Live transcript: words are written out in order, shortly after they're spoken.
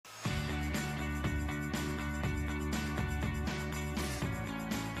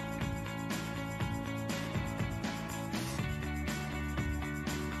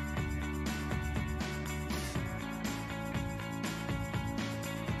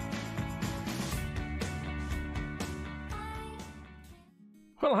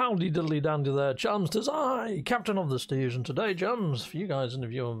Well, howdy diddly dandy there, chums. 'Tis I, Captain of the Steves, and today, chums, for you guys in the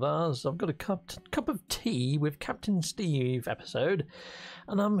viewers, I've got a cup of tea with Captain Steve episode,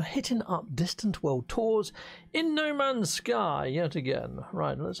 and I'm hitting up distant world tours in No Man's Sky yet again.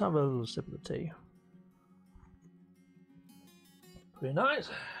 Right, let's have a little sip of the tea. Pretty nice.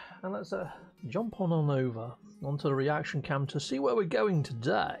 And let's jump on over onto the reaction cam to see where we're going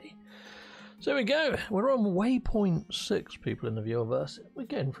today. So here we go, we're on waypoint 6, people in the viewerverse. We're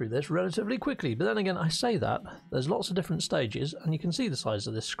getting through this relatively quickly, but then again, I say that, there's lots of different stages, and you can see the size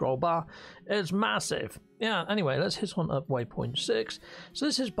of this scroll bar. It's massive. Yeah, anyway, let's hit on up waypoint 6. So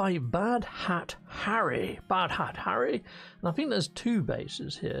this is by BADHATHARRY. BADHATHARRY. And I think there's 2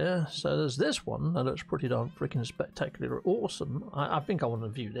 bases here. So there's this one that looks pretty darn freaking spectacular awesome. I think I want to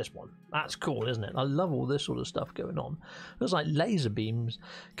view this one. That's cool, isn't it? I love all this sort of stuff going on. Looks like laser beams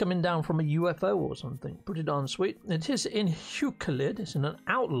coming down from a UFO or something. Pretty darn sweet. It is in Euclid. It's in an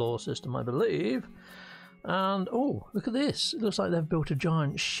outlaw system, I believe. And, oh, look at this. It looks like they've built a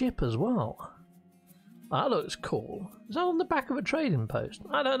giant ship as well. That looks cool. Is that on the back of a trading post?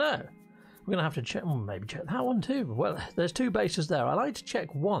 I don't know. We're going to have to check, well, maybe check that one too. Well, there's 2 bases there. I like to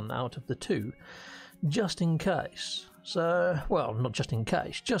check 1 out of the 2, just in case. So, well, not just in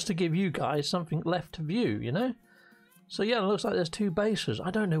case, just to give you guys something left to view, you know? So yeah, it looks like there's 2 bases. I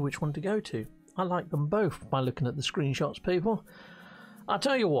don't know which one to go to. I like them both by looking at the screenshots, people. I'll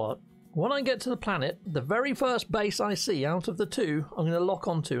tell you what, when I get to the planet, the very first base I see out of the 2, I'm going to lock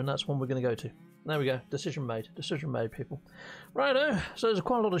onto, and that's one we're going to go to. There we go. Decision made. Decision made, people. Righto. So there's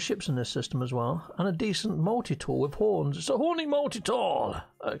quite a lot of ships in this system as well, and a decent multi-tool with horns. It's a horny multi-tool.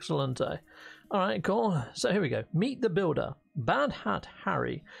 Excellent, eh? Alright, cool. So here we go. Meet the builder.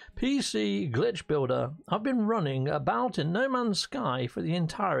 BADHATHARRY. PC glitch builder. I've been running about in No Man's Sky for the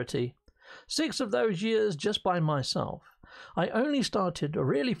entirety. 6 of those years just by myself. I only started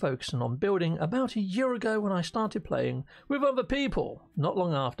really focusing on building about a year ago when I started playing with other people. Not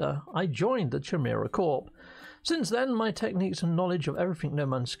long after, I joined the Chimera Corp. Since then, my techniques and knowledge of everything No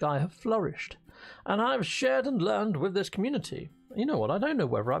Man's Sky have flourished, and I've shared and learned with this community. You know what, I don't know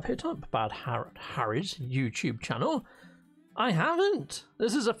whether I've hit up BADHATHARRY's YouTube channel. I haven't.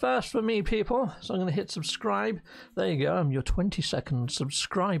 This is a first for me, people, so I'm going to hit subscribe. There you go, I'm your 22nd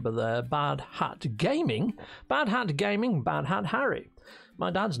subscriber there, BADHAT Gaming. BADHAT Gaming, BADHATHARRY.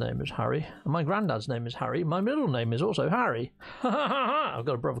 My dad's name is Harry, and my granddad's name is Harry. My middle name is also Harry. I've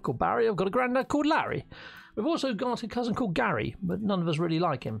got a brother called Barry, I've got a granddad called Larry. We've also got a cousin called Gary, but none of us really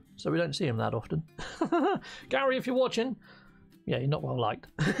like him, so we don't see him that often. Gary, if you're watching, yeah, you're not well liked.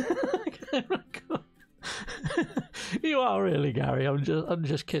 You are really, Gary. I'm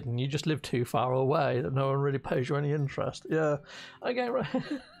just kidding. You just live too far away that no one really pays you any interest. Yeah. Okay, right.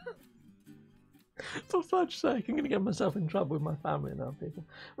 For fudge's sake, I'm going to get myself in trouble with my family now, people.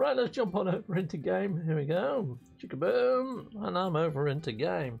 Right, let's jump on over into game. Here we go. Chicka-boom. And I'm over into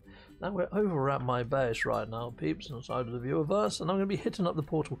game. Now we're over at my base right now, peeps, inside of the viewerverse, and I'm going to be hitting up the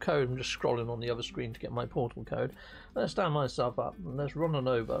portal code. I'm just scrolling on the other screen to get my portal code. Let's stand myself up, and let's run on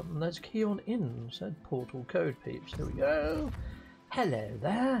over, and let's key on in said portal code, peeps. Here we go. Hello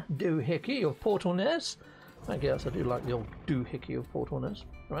there, doohickey of Portalness. I guess I do like the old doohickey of Portalness.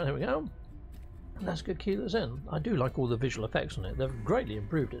 Right, here we go. Let's go key this in. I do like all the visual effects on it. They've greatly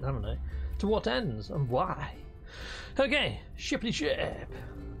improved it, haven't they? To what ends and why? Okay, shippity ship.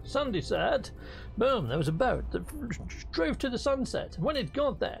 Sunday said, boom, there was a boat that drove to the sunset. When it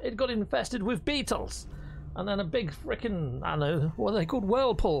got there, it got infested with beetles. And then a big frickin', I don't know, what are they called,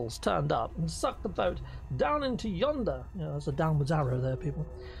 whirlpools turned up and sucked the boat down into yonder. Yeah, there's a downwards arrow there, people.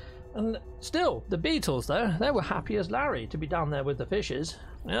 And still, the beetles, though, they were happy as Larry to be down there with the fishes.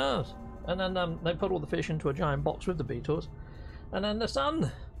 Yes. And then they put all the fish into a giant box with the beetles. And then the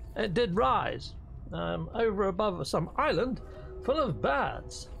sun, it did rise over above some island full of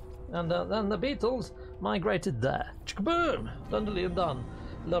birds. And then the beetles migrated there. Boom! Dundly and done.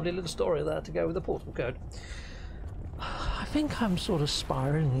 Lovely little story there to go with the portal code. I think I'm sort of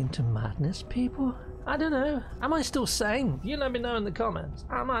spiraling into madness, people. I don't know. Am I still sane? You let me know in the comments.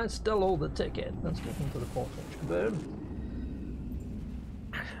 Am I still all the ticket? Let's get into the portal. Boom.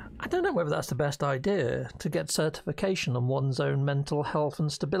 I don't know whether that's the best idea to get certification on one's own mental health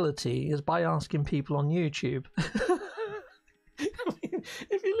and stability is by asking people on YouTube. I mean,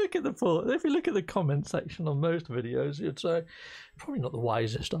 if you look at the comment section on most videos, you'd say probably not the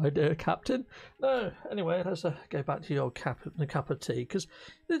wisest idea, Captain. No. Anyway, let's go back to your cup of tea, because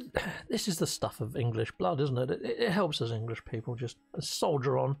this is the stuff of English blood, isn't it? It helps us English people just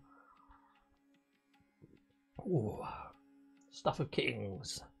soldier on. Ooh, stuff of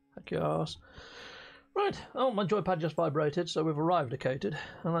kings. Heck yes. Right, oh, my joypad just vibrated, so we've arrived located.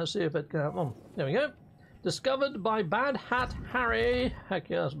 And let's see if it can... Oh, there we go. Discovered by BADHATHARRY. Heck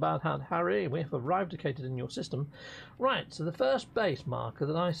yes, BADHATHARRY. We have arrived located in your system. Right, so the first base marker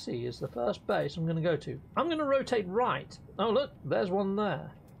that I see is the first base I'm going to go to. I'm going to rotate right. Oh, look, there's one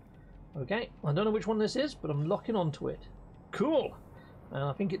there. Okay, I don't know which one this is, but I'm locking onto it. Cool. And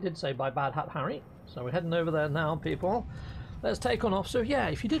I think it did say by BADHATHARRY. So we're heading over there now, people. Let's take on off. So yeah,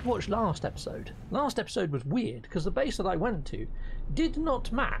 if you did watch last episode was weird because the base that I went to did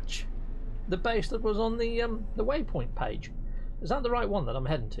not match the base that was on the waypoint page. Is that the right one that I'm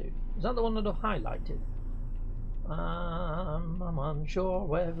heading to? Is that the one that I've highlighted? I'm unsure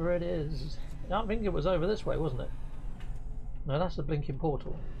wherever it is. I think it was over this way, wasn't it? No, that's the blinking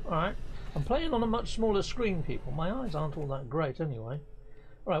portal. Alright, I'm playing on a much smaller screen, people. My eyes aren't all that great anyway.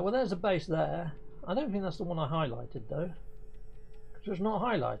 Alright, well there's a base there. I don't think that's the one I highlighted though. Because it's not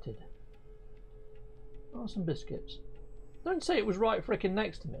highlighted. Oh, some biscuits. Don't say it was right frickin'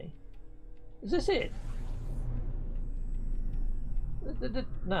 next to me. Is this it?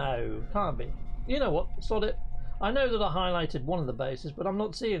 No, can't be. You know what? Sod it. I know that I highlighted one of the bases, but I'm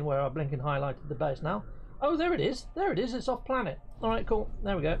not seeing where I blinking highlighted the base now. Oh, there it is. There it is. It's off planet. Alright, cool.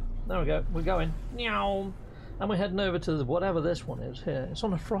 There we go. There we go. We're going. Meow. And we're heading over to whatever this one is here. It's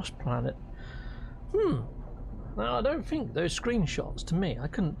on a frost planet. Now, I don't think those screenshots, to me, I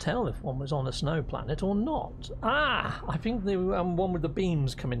couldn't tell if one was on a snow planet or not. Ah, I think the one with the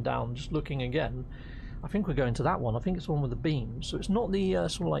beams coming down, just looking again. I think we're going to that one. I think it's the one with the beams. So it's not the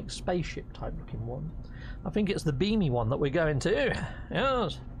sort of like spaceship type looking one. I think it's the beamy one that we're going to.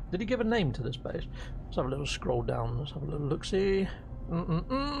 Yes. Did he give a name to this base? Let's have a little scroll down. Let's have a little look-see.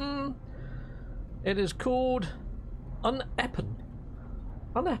 It is called Unepen.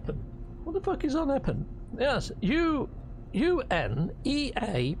 Unepen. What the fuck is Unepen? Yes, U-N-E-A-P-O-N.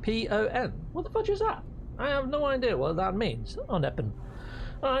 What the fudge is that? I have no idea what that means. Unepen.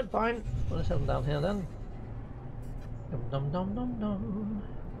 Alright, fine. Well, let's head on down here then. Dum dum dum dum dum.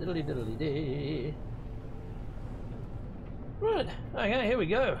 Diddly diddly dee. Right, okay, here we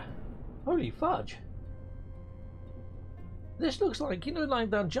go. Holy fudge. This looks like, you know, like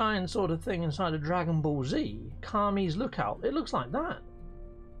that giant sort of thing inside of Dragon Ball Z. Kami's Lookout. It looks like that.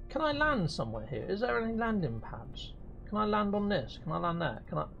 Can I land somewhere here? Is there any landing pads? Can I land on this? Can I land there?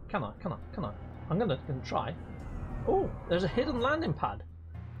 Can I? I'm gonna try. Oh, there's a hidden landing pad.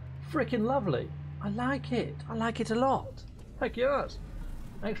 Freaking lovely. I like it. I like it a lot. Heck yes.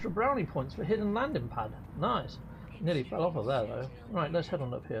 Extra brownie points for hidden landing pad. Nice. Nearly fell off of there though. Right, let's head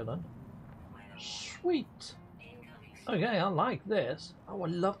on up here then. Sweet. Okay, I like this. Oh, I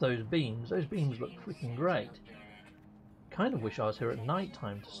love those beams. Those beams look freaking great. Kind of wish I was here at night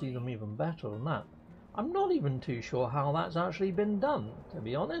time to see them even better than that. I'm not even too sure how that's actually been done, to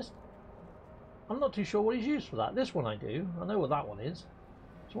be honest. I'm not too sure what is used for that. This one I do. I know what that one is.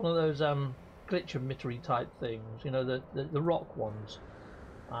 It's one of those glitch emittery type things, you know, the rock ones.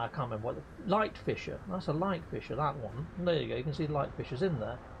 I can't remember what. Light fisher. That's a light fisher, that one. There you go, you can see light fishers in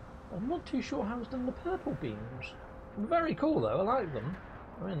there. I'm not too sure how it's done the purple beams. Very cool though, I like them.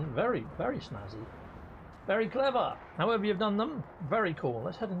 I mean, very, very snazzy. Very clever. However you've done them, very cool.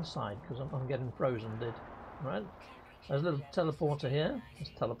 Let's head inside because I'm getting frozen, Right. There's a little teleporter here. Let's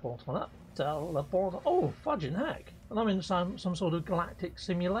teleport on up. Teleport. Oh, fudging heck. And I'm in some sort of galactic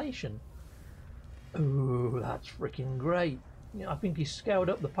simulation. Ooh, that's freaking great. Yeah, I think he scaled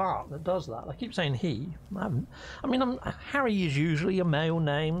up the part that does that. I keep saying he. I haven't. I mean, Harry is usually a male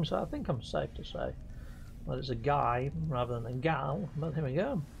name, so I think I'm safe to say. Well, it's a guy rather than a gal. But here we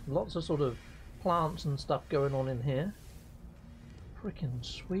go. Lots of sort of plants and stuff going on in here. Freaking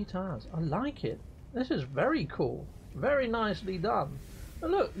sweet as. I like it. This is very cool. Very nicely done.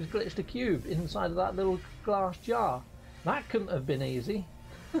 And look, he's glitched a cube inside of that little glass jar. That couldn't have been easy.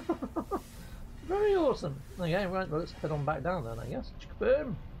 Very awesome. Okay, right, well, let's head on back down then, I guess.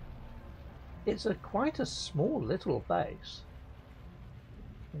 Boom. It's quite a small little base.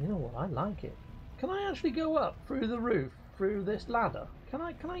 You know what? I like it. Can I actually go up through the roof through this ladder? Can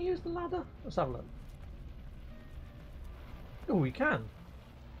I use the ladder? Let's have a look. Oh, we can.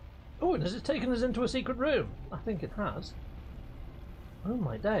 Oh, and has it taken us into a secret room? I think it has. Oh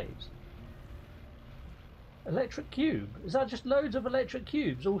my days. Electric cube. Is that just loads of electric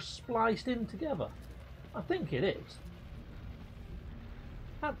cubes all spliced in together? I think it is.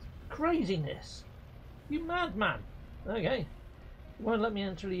 That's craziness. You madman. Okay. It won't let me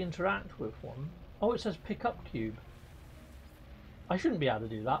actually interact with one. Oh, it says pick up cube. I shouldn't be able to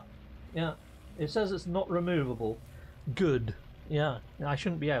do that. Yeah. It says it's not removable. Good. Yeah. I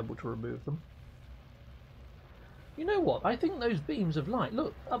shouldn't be able to remove them. You know what? I think those beams of light,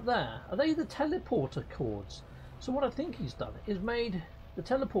 look, up there, are they the teleporter cords? So what I think he's done is made the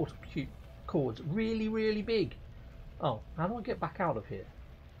teleporter cords really, really big. Oh, how do I get back out of here?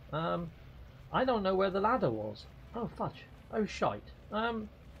 I don't know where the ladder was. Oh, fudge. Oh, shite.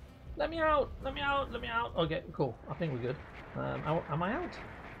 Let me out, let me out, let me out. Okay, cool. I think we're good. Am I out?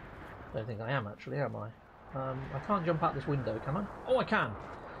 I don't think I am, actually, am I? I can't jump out this window, can I? Oh, I can.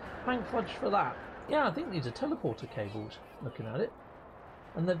 Thank fudge for that. Yeah, I think these are teleporter cables, looking at it.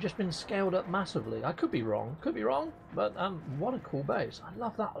 And they've just been scaled up massively. I could be wrong, but what a cool base. I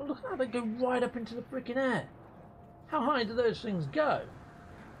love that. Look at how they go right up into the freaking air. How high do those things go?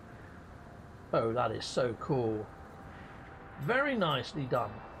 Oh, that is so cool. Very nicely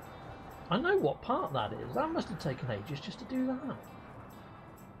done. I know what part that is. That must have taken ages just to do that.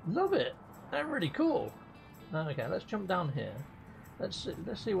 Love it. They're really cool. Okay, let's jump down here. Let's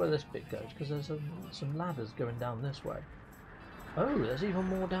see where this bit goes, because there's some ladders going down this way. Oh, there's even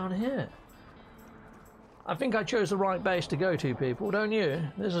more down here. I think I chose the right base to go to, people, don't you?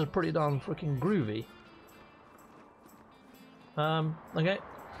 This is pretty darn freaking groovy. Okay.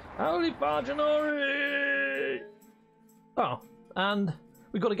 Holy Farginori! Oh, and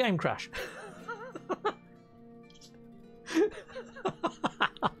we got a game crash.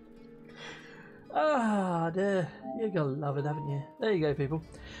 Ah, dear. You're going to love it, haven't you? There you go, people.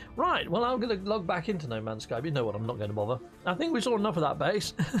 Right, well, I'm going to log back into No Man's Sky. You know what, I'm not going to bother. I think we saw enough of that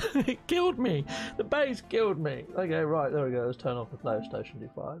base. It killed me. The base killed me. Okay, right, there we go. Let's turn off the PlayStation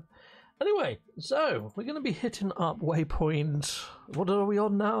 5. Anyway, so we're going to be hitting up waypoint. What are we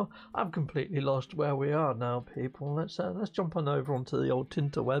on now? I've completely lost where we are now, people. Let's jump on over onto the old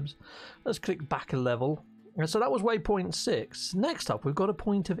Tinterwebs. Let's click back a level. So that was waypoint 6. Next up, we've got a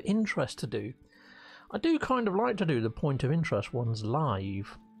point of interest to do. I do kind of like to do the point of interest ones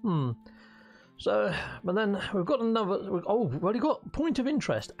live. So, but then we've got another. Oh, we've already got point of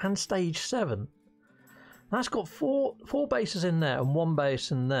interest and stage 7. That's got four bases in there and 1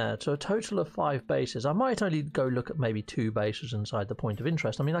 base in there, so a total of 5 bases. I might only go look at maybe 2 bases inside the point of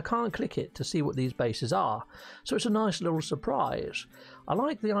interest. I mean, I can't click it to see what these bases are, so it's a nice little surprise. I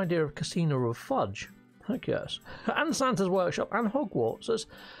like the idea of Casino of Fudge. Heck yes. And Santa's Workshop and Hogwarts.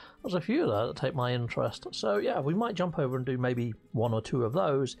 There's a few there that take my interest. So yeah, we might jump over and do maybe 1 or 2 of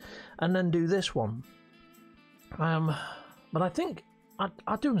those, and then do this one. But I think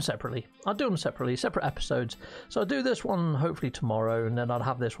I'll do them separately. Separate episodes. So I'll do this one hopefully tomorrow, and then I'll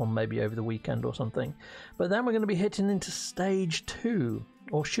have this one maybe over the weekend or something. But then we're going to be hitting into stage 2,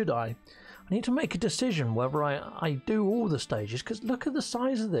 or should I? I need to make a decision whether I do all the stages, because look at the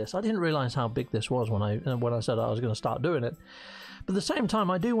size of this. I didn't realise how big this was when I said I was going to start doing it. But at the same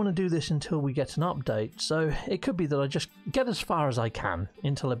time, I do want to do this until we get an update, so it could be that I just get as far as I can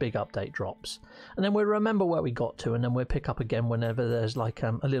until a big update drops. And then we'll remember where we got to, and then we'll pick up again whenever there's like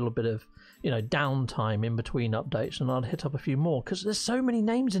a little bit of, downtime in between updates, and I'll hit up a few more, because there's so many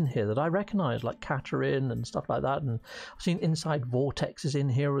names in here that I recognise, like Katarine and stuff like that, and I've seen Inside Vortexes in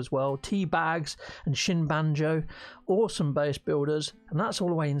here as well, Teabags and Shin Banjo, awesome base builders, and that's all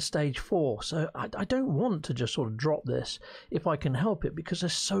the way in stage 4, so I don't want to just sort of drop this if I can help it, because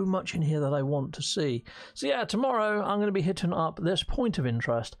there's so much in here that I want to see. So yeah, tomorrow I'm going to be hitting up this point of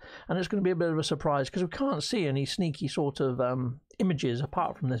interest, and it's going to be a bit of a surprise, because we can't see any sneaky sort of images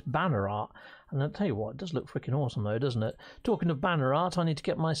apart from this banner art. And I'll tell you what, it does look freaking awesome though, doesn't it? Talking of banner art, I need to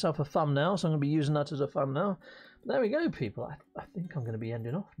get myself a thumbnail, so I'm going to be using that as a thumbnail. But there we go, people. I think I'm going to be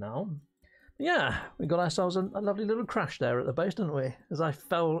ending off now. But yeah, we got ourselves a lovely little crash there at the base, didn't we? As I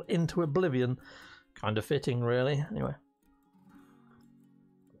fell into oblivion. Kind of fitting, really. Anyway.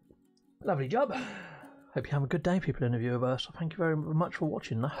 Lovely job. Hope you have a good day, people in the viewerverse. Thank you very much for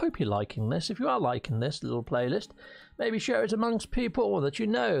watching. I hope you're liking this. If you are liking this little playlist, maybe share it amongst people that you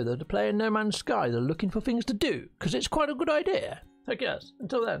know that are playing No Man's Sky, that are looking for things to do, because it's quite a good idea. Heck yes.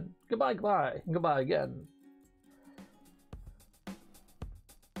 Until then, goodbye, and goodbye again.